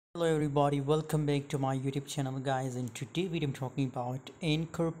Hello everybody, welcome back to my YouTube channel guys. And today video I'm talking about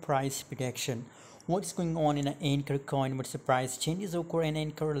Ankr price prediction. What's going on in an Ankr coin, what's the price changes occur in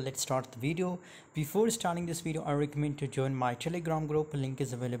Ankr. Let's start the video. Before starting this video, I recommend to join my Telegram group. Link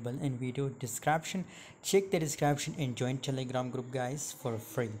is available in video description. Check the description and join Telegram group guys for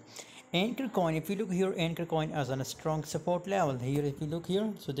free. Ankr coin, if you look here, Ankr coin is on a strong support level. Here if you look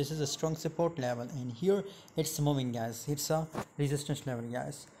here, so this is a strong support level, and here it's moving guys, it's a resistance level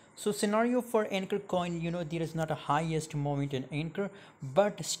guys. So scenario for Ankr coin, there is not a highest moment in Ankr,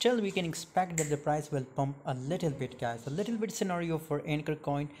 but still we can expect that the price will pump a little bit guys, a little bit scenario for Ankr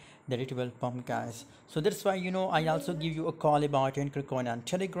coin that it will pump guys. So that's why I also give you a call about Ankr coin on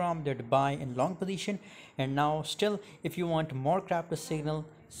Telegram, that buy in long position. And now still, if you want more crypto signal,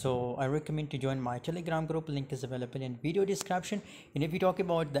 so I recommend to join my Telegram group. Link is available in video description. And if we talk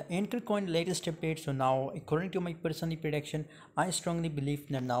about the Ankr coin latest update, so now according to my personal prediction, I strongly believe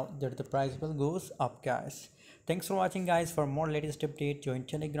that now that the price will goes up guys. Thanks for watching guys. For more latest update, join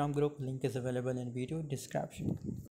Telegram group. Link is available in video description.